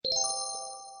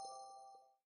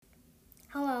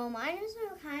Hello, my name is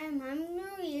Makai, and I'm going to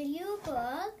read you a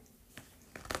book.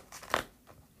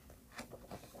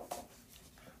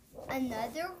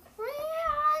 Another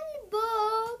crayon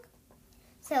book.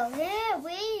 So here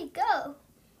we go.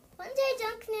 One day,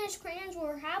 Duncan and his crayons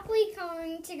were happily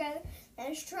coloring together,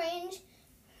 and a strange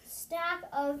stack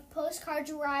of postcards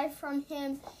arrived from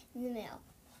him in the mail.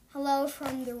 Hello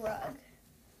from the rug.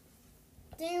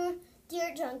 Dear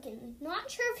Duncan,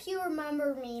 not sure if you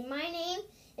remember me. My name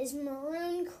is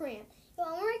Maroon Crayon.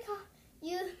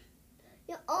 You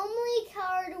only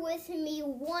colored with me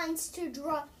once to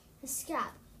draw a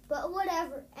scalp, but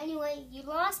whatever. Anyway, you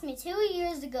lost me 2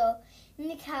 years ago in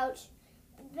the couch.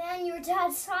 Then your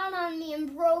dad sat on me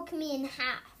and broke me in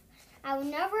half. I would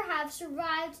never have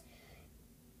survived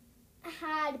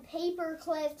had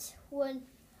paperclip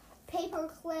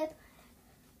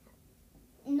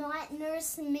not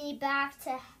nursed me back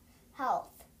to health.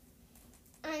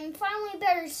 I'm finally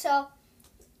better, so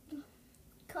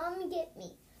come get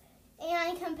me.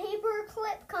 And can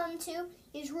paperclip come too?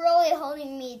 He's really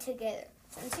holding me together.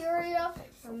 Sincerely,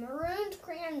 from Maroon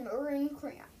Crayon.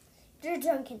 Dear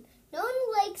Duncan, no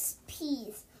one likes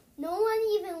peas. No one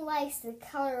even likes the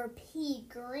color pea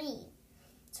green.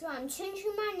 So I'm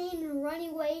changing my name and running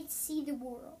away to see the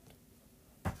world.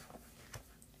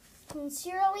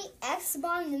 Sincerely,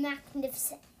 Esteban the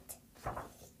Magnificent.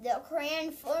 The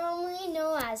crayon formerly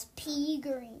known as pea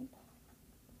green.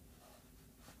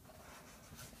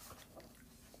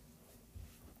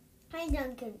 Hi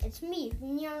Duncan, it's me,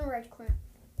 Neon Red Crayon.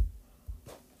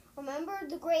 Remember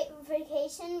the great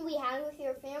vacation we had with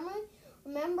your family?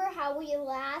 Remember how we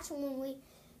laughed when we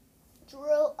drew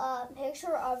a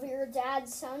picture of your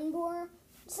dad's sunburn?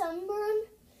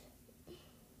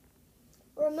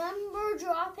 Remember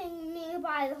dropping me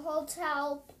by the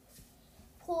hotel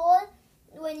pool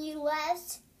when you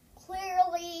left?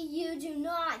 Clearly you do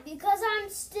not, because I'm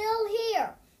still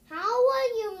here. How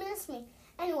would you miss me?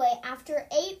 Anyway, after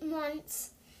 8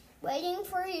 months waiting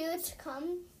for you to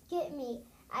come get me,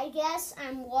 I guess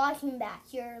I'm walking back.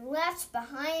 Your left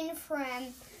behind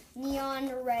friend,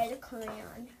 Neon Red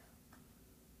Crayon.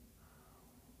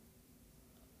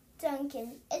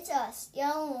 Duncan, it's us,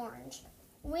 Yellow Orange.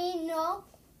 We know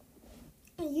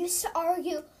we used to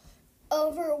argue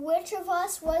over which of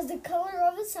us was the color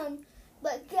of the sun,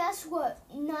 but guess what?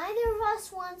 Neither of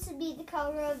us wants to be the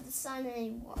color of the sun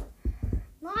anymore.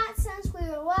 Not since we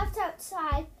were left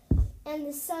outside and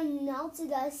the sun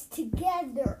melted us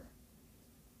together.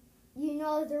 You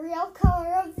know the real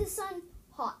color of the sun?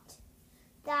 Hot.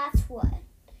 That's what.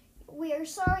 We are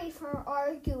sorry for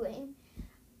arguing.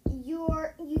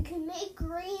 You can make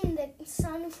green the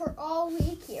sun for all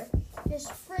week here.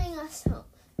 Just bring us home.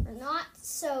 We're not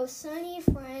so sunny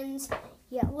friends,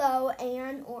 Yellow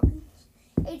and Orange.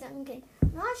 Hey Duncan,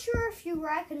 not sure if you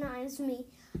recognize me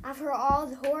after all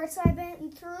the horrors I've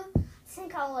been through. I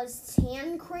think I was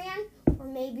tan crayon or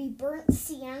maybe burnt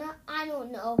sienna. I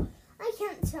don't know. I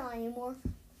can't tell anymore.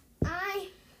 I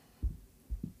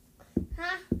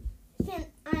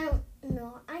don't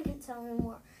know. I can't tell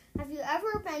anymore. Have you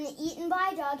ever been eaten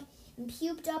by a dog and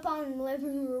puked up on the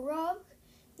living room rug?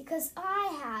 Because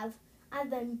I have. I've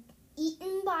been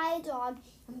eaten by a dog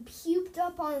and puked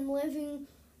up on the living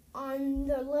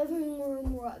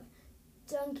room rug.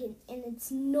 Duncan, and it's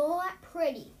not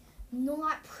pretty.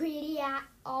 Not pretty at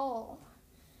all.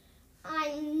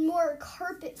 I'm more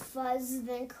carpet fuzz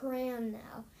than crayon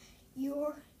now.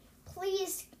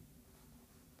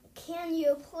 Can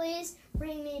you please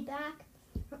bring me back?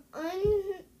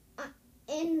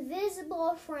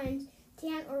 Invisible friend,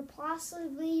 tan or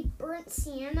possibly burnt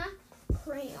sienna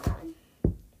crayon.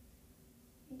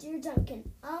 Dear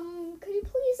Duncan, could you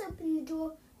please open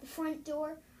the front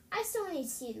door? I still need to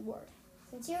see the word.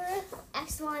 Sincerely,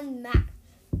 Esteban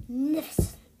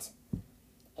Magnificent.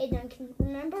 Hey Duncan,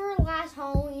 remember last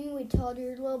Halloween we told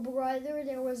your little brother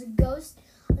there was a ghost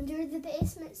under the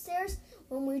basement stairs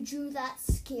when we drew that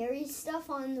scary stuff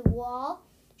on the wall?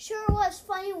 Sure was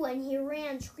funny when he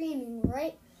ran screaming,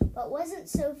 right? But wasn't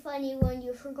so funny when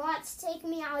you forgot to take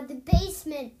me out of the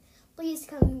basement. Please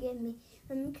come get me.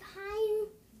 I'm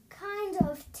kind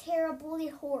of terribly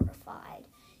horrified.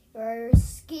 Your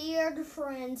scared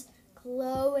friends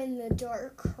glow in the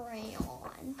dark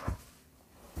crayon.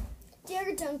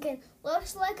 Dear Duncan,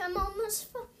 looks like I'm almost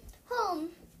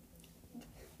home.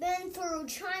 Been through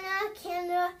China,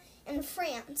 Canada, and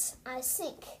France, I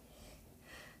think.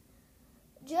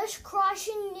 Just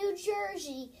crossing New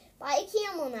Jersey by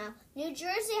camel now. New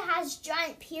Jersey has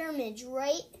giant pyramids,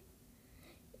 right?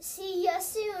 See ya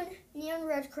soon, Neon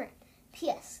Red Crayon.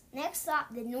 P.S. Next stop,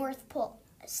 the North Pole,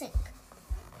 I think.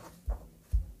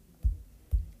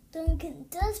 Duncan,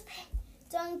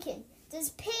 Duncan,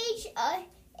 does page 8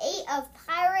 of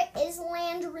Pirate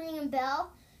Island ring a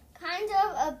bell? Kind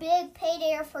of a big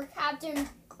payday for Captain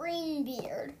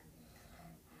Greenbeard.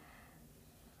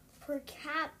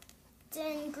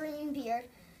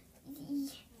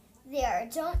 There,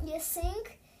 don't you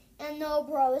think? And no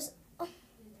bros.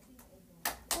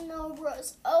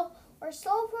 Oh, or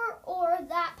silver or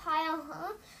that pile,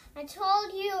 huh? I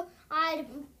told you I'd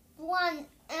blunt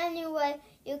anyway.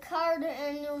 You colored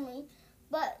into me.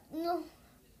 But no.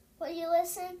 Will you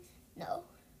listen? No.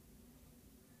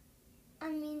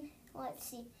 Let's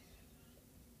see.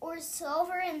 Or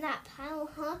silver in that pile,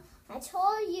 huh? I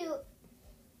told you.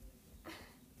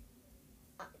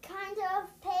 Kind of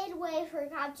paid way for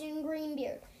Captain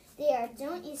Greenbeard. There,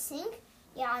 don't you think?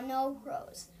 Yeah, no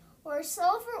rose. Or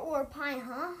silver or pine,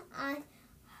 huh?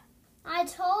 I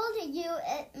told you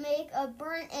it make a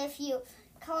burn if you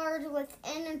colored with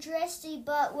electricity,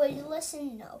 but would you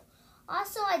listen? No.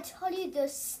 Also, I told you the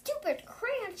stupid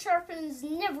crayon sharpeners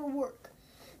never work.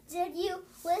 Did you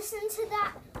listen to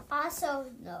that? Also,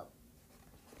 no.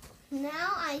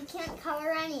 Now I can't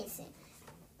color anything.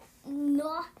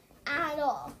 Not at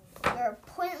all. Your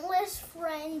pointless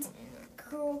friend,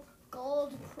 Gold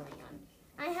Crayon.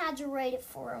 I had to write it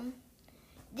for him.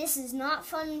 This is not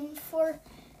fun for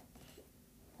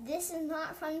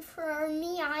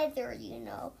me either, you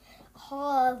know.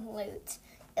 Loot.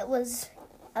 It was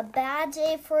a bad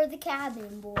day for the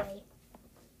cabin boy.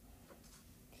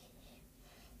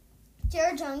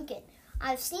 Dear Duncan,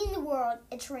 I've seen the world.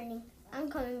 It's raining. I'm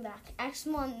coming back.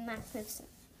 Excellent, magnificent.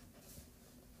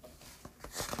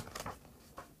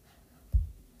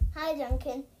 Hi,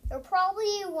 Duncan. You're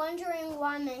probably wondering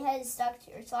why my head is stuck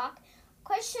to your sock. A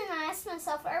question I ask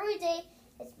myself every day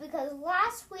is because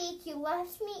last week you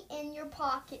left me in your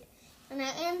pocket and I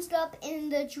ended up in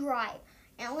the drive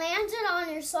and landed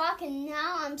on your sock and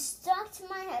now I'm stuck to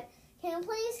my head. Can you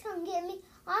please come get me?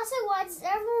 Also, what's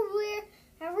everywhere?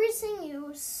 Everything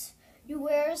you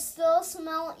wear still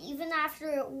smell even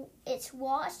after it's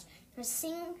washed. A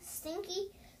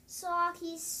stinky,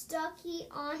 socky, stucky,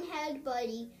 on-head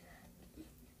buddy.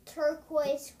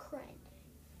 Turquoise Crane.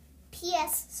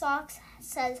 P.S. Socks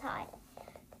says hi.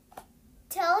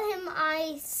 Tell him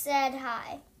I said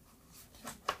hi.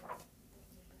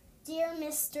 Dear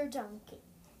Mr. Duncan,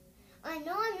 I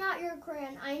know I'm not your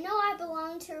crayon. I know I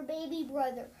belong to your baby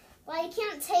brother, but I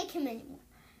can't take him anymore.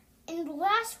 And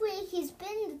last week he's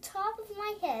been the top of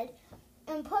my head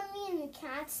and put me in the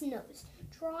cat's nose,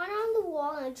 drawn on the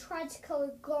wall and tried to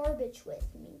color garbage with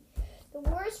me. The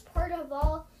worst part of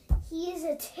all, he is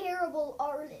a terrible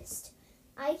artist.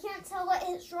 I can't tell what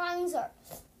his drawings are.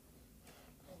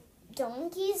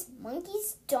 Donkeys,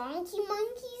 monkeys, donkey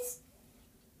monkeys.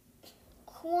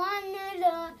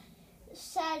 Juanita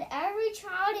said every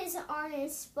child is an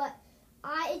artist, but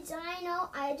I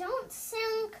don't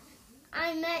think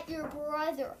I met your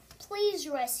brother. Please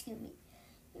rescue me.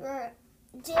 Your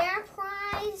dear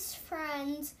prize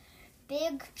friends,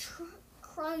 Big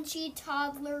Crunchy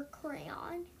Toddler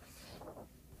Crayon.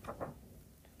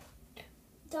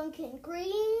 Duncan,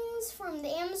 greetings from the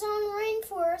Amazon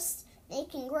rainforest,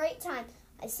 making great time.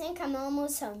 I think I'm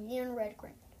almost home, near Red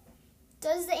Green.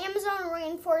 Does the Amazon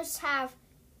rainforest have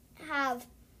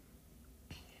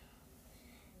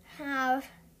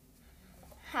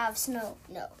snow?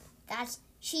 No.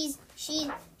 She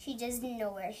doesn't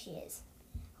know where she is.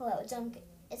 Hello, Duncan.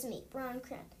 It's me, Brown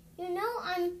Crayon.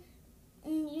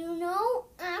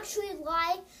 Actually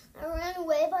lie. I ran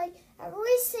away, but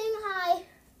everything I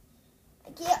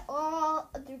get all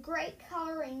the great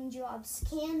coloring jobs,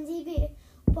 candy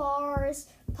bars,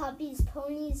 puppies,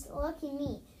 ponies, lucky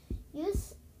me.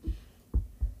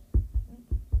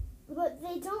 But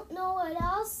they don't know what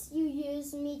else you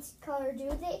use me to color, do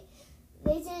they?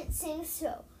 They didn't think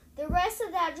so. The rest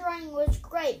of that drawing was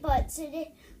great, but did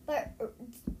it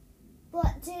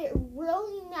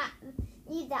really not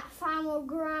need that final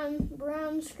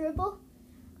brown scribble?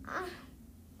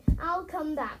 I'll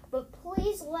come back, but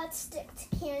please let's stick to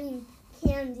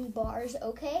candy bars,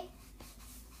 okay?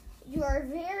 Your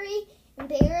very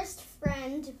embarrassed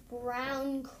friend,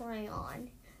 Brown Crayon.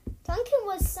 Duncan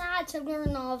was sad to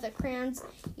learn all the crayons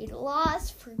he'd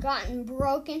lost, forgotten,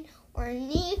 broken, or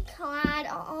knee-clad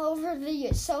all over the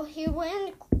years, so he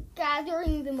went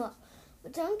gathering them up.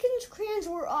 But Duncan's crayons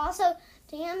were also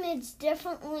damaged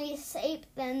differently shaped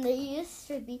than they used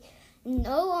to be, and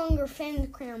no longer fit in the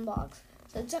crayon box.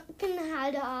 So Duncan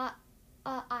had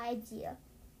an idea.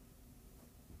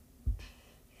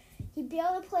 He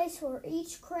built a place where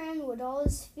each crayon would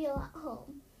always feel at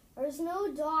home. There's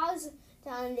no dogs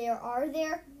down there, are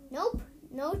there? Nope,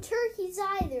 no turkeys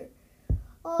either.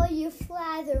 Oh, you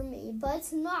flatter me, but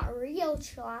it's not real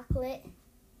chocolate.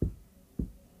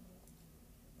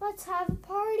 Let's have a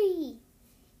party.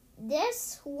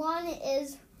 This one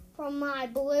is from my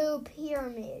blue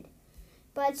pyramid,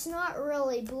 but it's not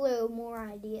really blue, more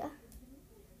idea.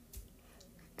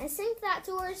 I think that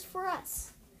door is for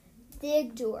us.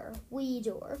 Big door, wee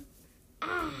door.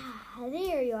 Ah,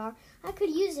 there you are. I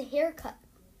could use a haircut.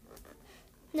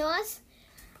 No, I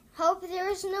hope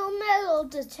there's no metal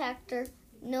detector.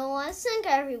 No, I think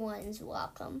everyone's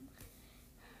welcome.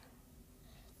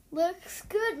 Looks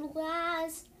good,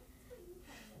 Laz.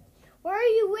 What are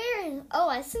you wearing? Oh,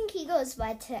 I think he goes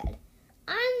by Ted.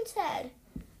 I'm Ted.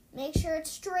 Make sure it's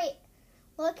straight.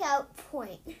 Look out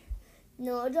point.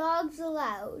 No dogs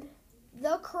allowed.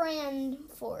 The Crayon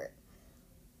Fort.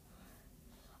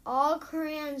 All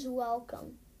crayons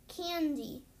welcome.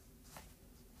 Candy.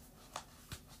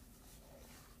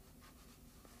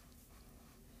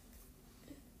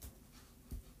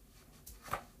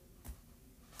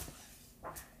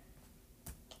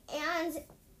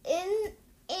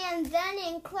 And then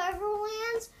in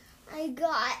Cleverlands, I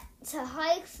got to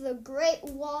hike the Great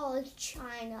Wall of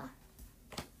China.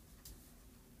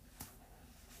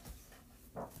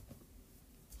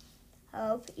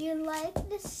 Hope you like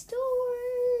the story.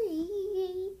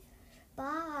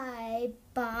 Bye.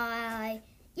 Bye.